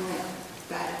come from like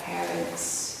bad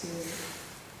parents who've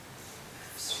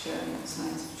shown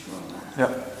signs of trauma.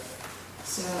 Yeah.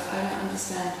 So I don't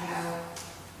understand how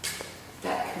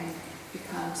that can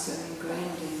become so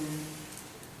ingrained in them,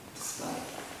 despite.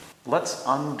 Let's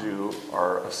undo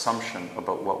our assumption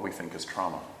about what we think is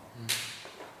trauma.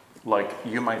 Like,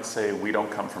 you might say, we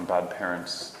don't come from bad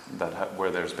parents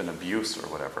where there's been abuse or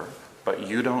whatever, but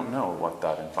you don't know what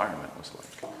that environment was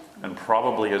like. And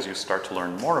probably as you start to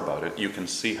learn more about it, you can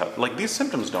see how, like, these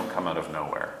symptoms don't come out of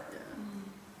nowhere.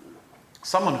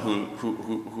 Someone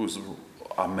who's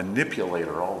a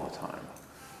manipulator all the time,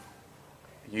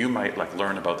 you might like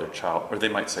learn about their child, or they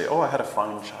might say, oh, I had a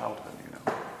fine childhood, you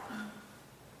know.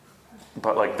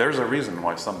 But like, there's a reason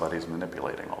why somebody's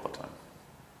manipulating all the time,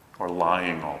 or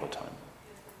lying all the time.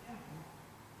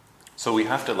 So we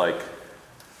have to like,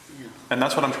 and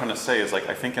that's what I'm trying to say is like,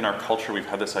 I think in our culture we've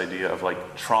had this idea of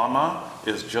like, trauma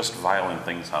is just violent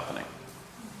things happening.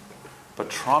 But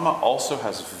trauma also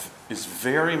is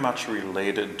very much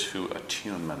related to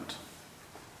attunement,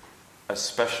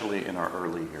 especially in our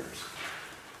early years.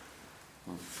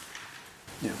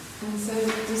 Yeah. And so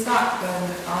does that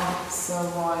then answer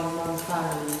why in one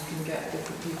family you can get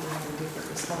different people having different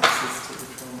responses to the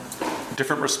trauma?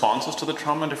 Different responses to the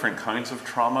trauma, different kinds of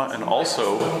trauma, and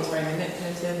also... Someone who's very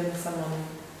manipulative and someone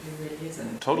who really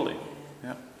isn't. Totally,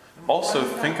 yeah. Also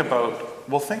think about,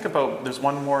 there's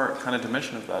one more kind of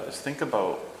dimension of that, is think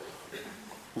about,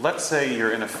 let's say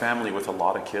you're in a family with a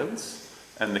lot of kids,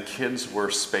 and the kids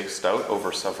were spaced out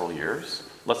over several years,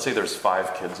 let's say there's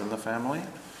 5 kids in the family,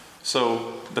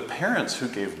 so the parents who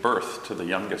gave birth to the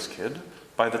youngest kid,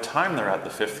 by the time they're at the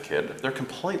 5th kid, they're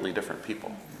completely different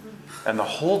people. And the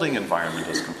holding environment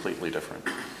is completely different.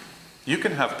 You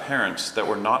can have parents that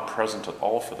were not present at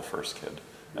all for the first kid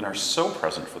and are so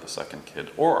present for the second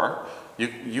kid. Or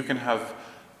you can have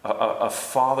a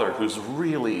father who's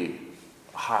really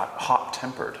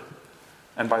hot-tempered.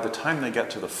 And by the time they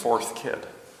get to the 4th kid,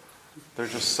 they're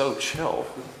just so chill.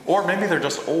 Or maybe they're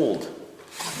just old.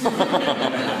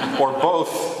 Or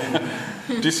both.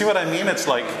 Do you see what I mean? It's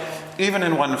like, even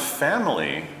in one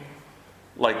family,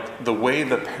 like the way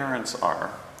the parents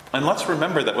are. And let's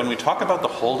remember that when we talk about the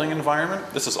holding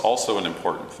environment, this is also an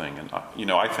important thing. And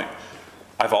I think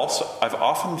I've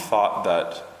often thought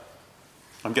that,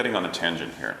 I'm getting on a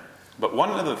tangent here, but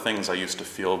one of the things I used to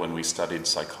feel when I studied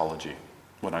psychology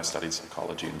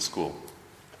in school,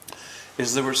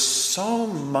 is there was so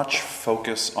much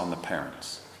focus on the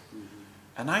parents.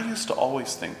 And I used to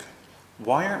always think,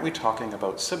 why aren't we talking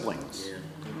about siblings? Yeah.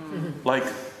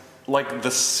 Like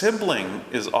the sibling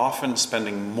is often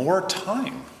spending more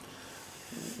time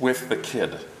with the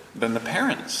kid than the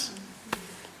parents,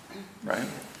 right?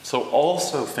 So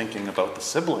also thinking about the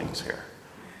siblings here,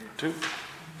 too.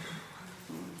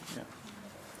 Yeah.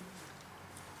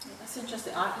 That's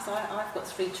interesting, because I've got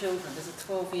 3 children. There's a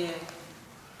 12-year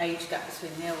age gap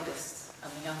between the eldest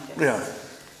and the youngest. Yeah.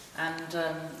 And,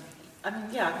 I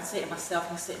can see it in myself, I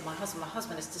can see it in my husband. My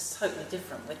husband is just totally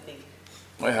different with the,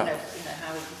 how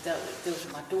he deals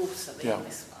with my daughter, the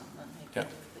youngest one.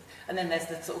 And then there's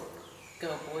the sort of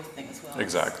girl-boy thing as well.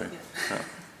 Exactly. Yeah. Yeah.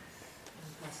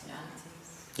 Personalities.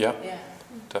 Yeah, Yeah.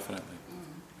 definitely.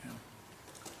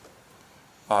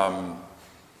 Yeah.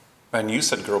 And you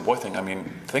said girl-boy thing. I mean,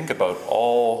 think about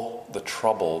all the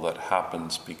trouble that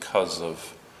happens because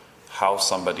of how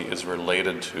somebody is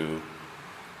related to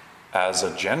as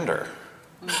a gender,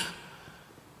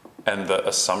 and the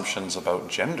assumptions about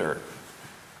gender,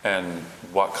 and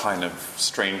what kind of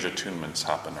strange attunements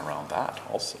happen around that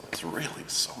also. It's really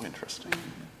so interesting.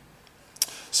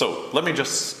 So let me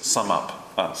just sum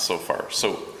up so far.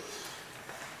 So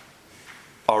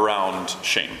around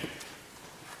shame.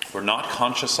 We're not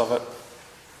conscious of it.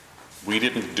 We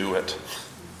didn't do it.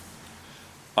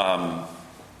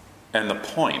 And the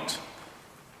point,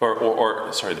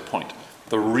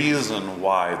 the reason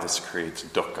why this creates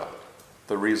dukkha,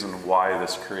 the reason why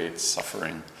this creates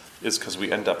suffering, is because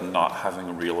we end up not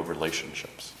having real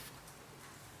relationships.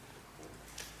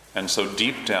 And so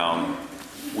deep down,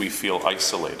 we feel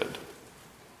isolated.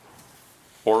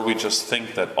 Or we just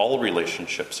think that all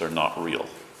relationships are not real.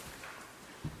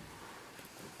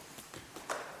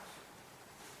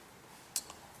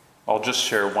 I'll just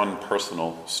share one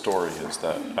personal story, is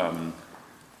that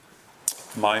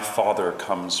my father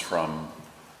comes from,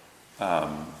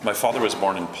 my father was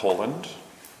born in Poland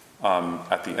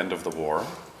at the end of the war.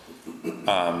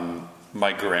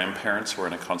 My grandparents were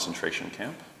in a concentration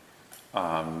camp.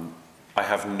 I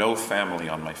have no family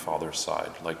on my father's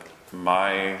side. Like,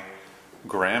 my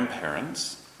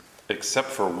grandparents, except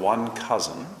for one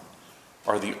cousin,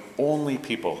 are the only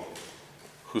people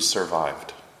who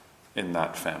survived in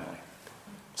that family.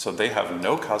 So they have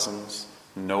no cousins,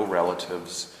 no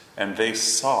relatives, and they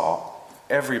saw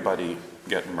everybody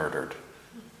get murdered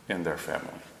in their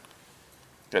family,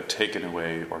 get taken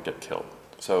away or get killed.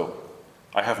 So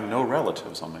I have no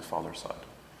relatives on my father's side.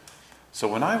 So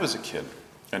when I was a kid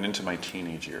and into my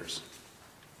teenage years,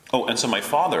 and so my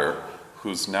father,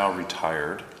 who's now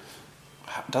retired,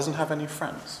 doesn't have any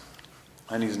friends.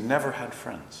 And he's never had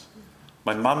friends.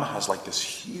 My mom has like this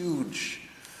huge,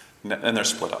 and they're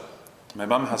split up. My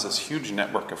mom has this huge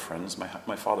network of friends.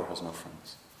 My father has no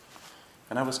friends.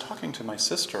 And I was talking to my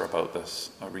sister about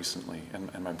this recently,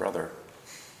 and my brother.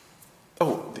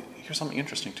 Here's something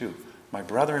interesting too. My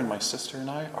brother and my sister and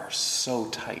I are so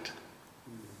tight.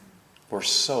 We're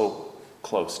so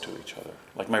close to each other.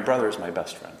 Like, my brother is my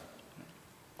best friend.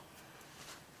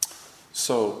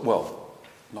 So, well,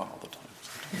 not all the time.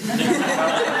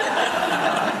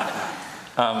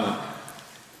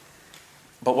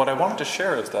 But what I wanted to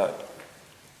share is that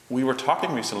we were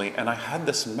talking recently, and I had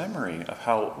this memory of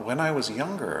how, when I was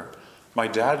younger, my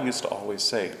dad used to always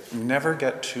say, never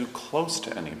get too close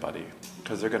to anybody,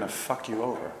 because they're going to fuck you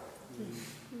over.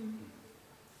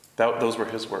 Those were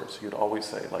his words. He would always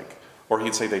say, or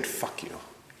he'd say they'd fuck you.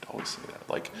 He'd always say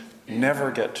that.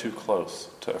 Never get too close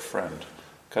to a friend,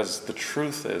 because the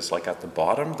truth is, at the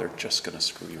bottom, they're just going to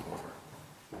screw you over.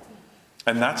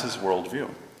 And that's his worldview.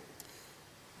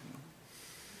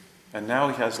 And now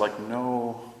he has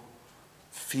no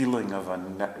feeling of a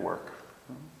network.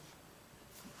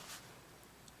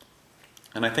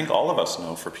 And I think all of us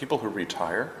know, for people who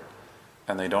retire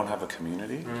and they don't have a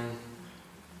community,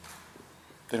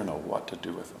 they don't know what to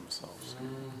do with themselves.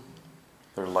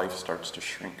 Their life starts to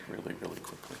shrink really, really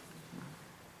quickly.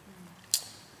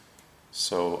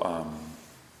 So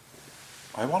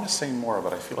I want to say more,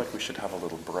 but I feel like we should have a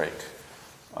little break.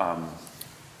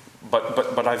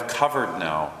 But I've covered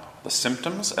now the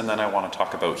symptoms, and then I want to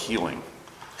talk about healing.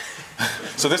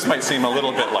 So this might seem a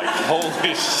little bit like,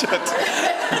 holy shit.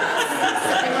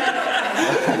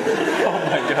 Oh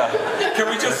my God. Can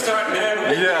we just start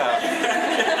now? Yeah.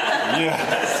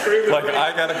 Like,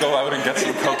 I gotta go out and get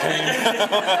some cocaine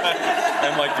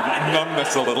and like numb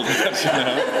this a little bit, you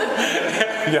know?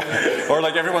 Yeah. Or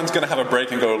like everyone's gonna have a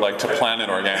break and go like to Planet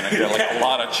Organic, get like a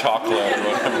lot of chocolate or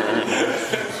whatever.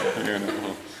 You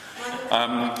know?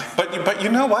 But you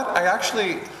know what? I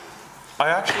actually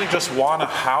just want to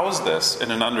house this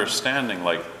in an understanding,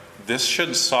 like this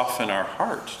should soften our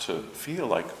heart to feel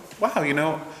like, wow, you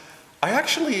know, I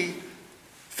actually,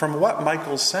 from what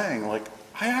Michael's saying, like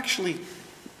I actually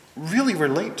really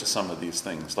relate to some of these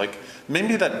things. Like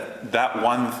maybe that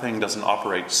one thing doesn't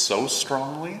operate so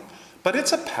strongly, but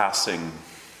it's a passing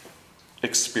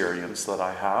experience that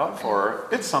I have, or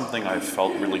it's something I've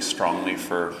felt really strongly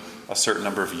for a certain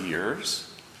number of years,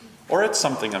 or it's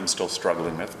something I'm still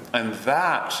struggling with. And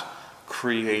that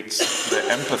creates the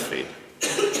empathy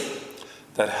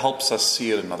that helps us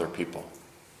see it in other people.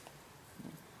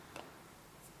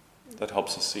 That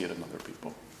helps us see it in other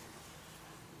people.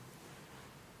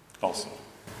 Also.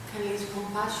 Can you use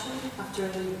compassion after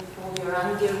all your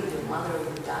anger with your mother or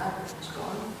your dad is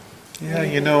gone? Yeah,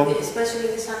 you know. Especially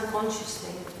this unconscious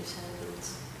thing that you said,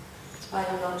 it's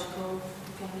biological, you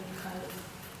can kind of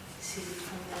see it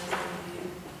from the other point of view.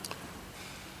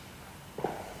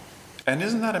 And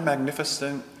isn't that a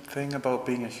magnificent thing about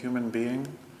being a human being?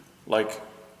 Like,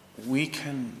 we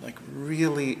can like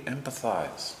really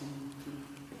empathize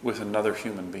with another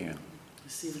human being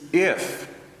if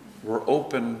we're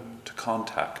open to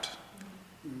contact.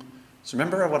 So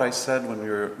remember what I said when we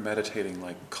were meditating,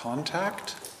 like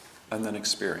contact and then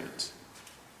experience.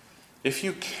 If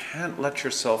you can't let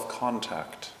yourself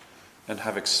contact and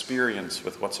have experience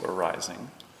with what's arising,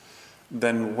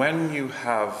 then when you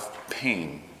have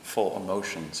painful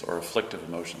emotions or afflictive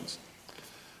emotions,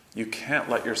 you can't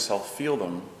let yourself feel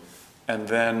them, and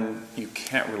then you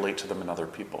can't relate to them in other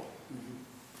people.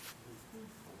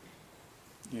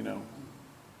 You know?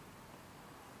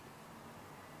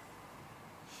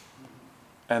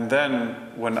 And then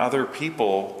when other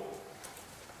people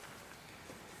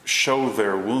show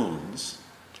their wounds,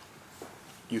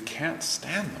 you can't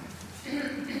stand them.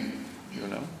 You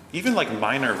know? Even like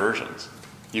minor versions,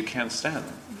 you can't stand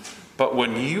them. But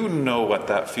when you know what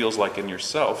that feels like in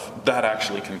yourself, that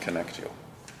actually can connect you.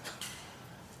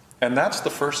 And that's the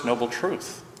first noble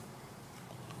truth.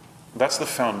 That's the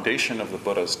foundation of the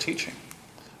Buddha's teaching,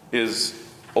 is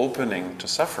opening to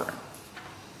suffering.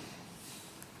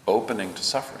 Opening to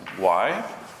suffering. Why?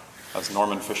 As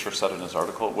Norman Fisher said in his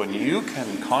article, when you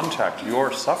can contact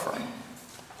your suffering,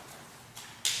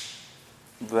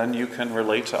 then you can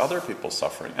relate to other people's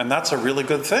suffering. And that's a really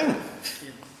good thing.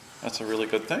 That's a really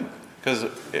good thing, because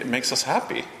it makes us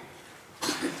happy.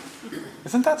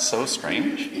 Isn't that so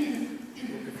strange?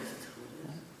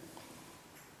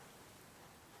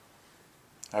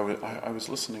 I was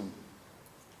listening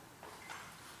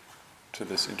to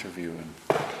this interview, and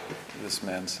this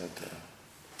man said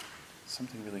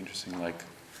something really interesting, like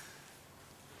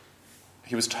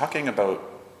he was talking about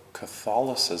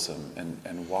Catholicism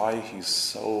and why he's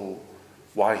so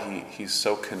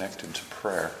connected to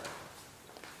prayer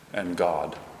and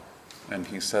God. And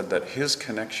he said that his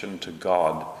connection to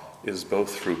God is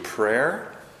both through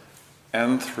prayer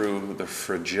and through the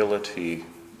fragility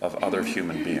of other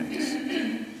human beings.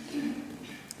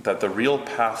 That the real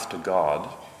path to God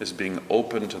is being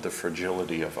open to the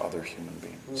fragility of other human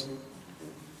beings.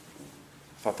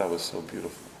 I thought that was so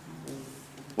beautiful.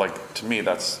 Like, to me,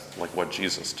 that's like what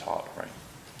Jesus taught, right?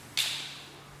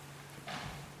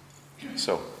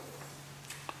 So,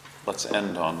 let's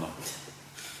end on a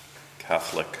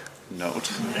Catholic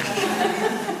note.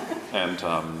 And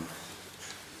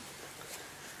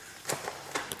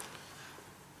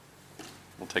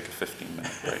we'll take a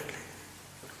 15-minute break.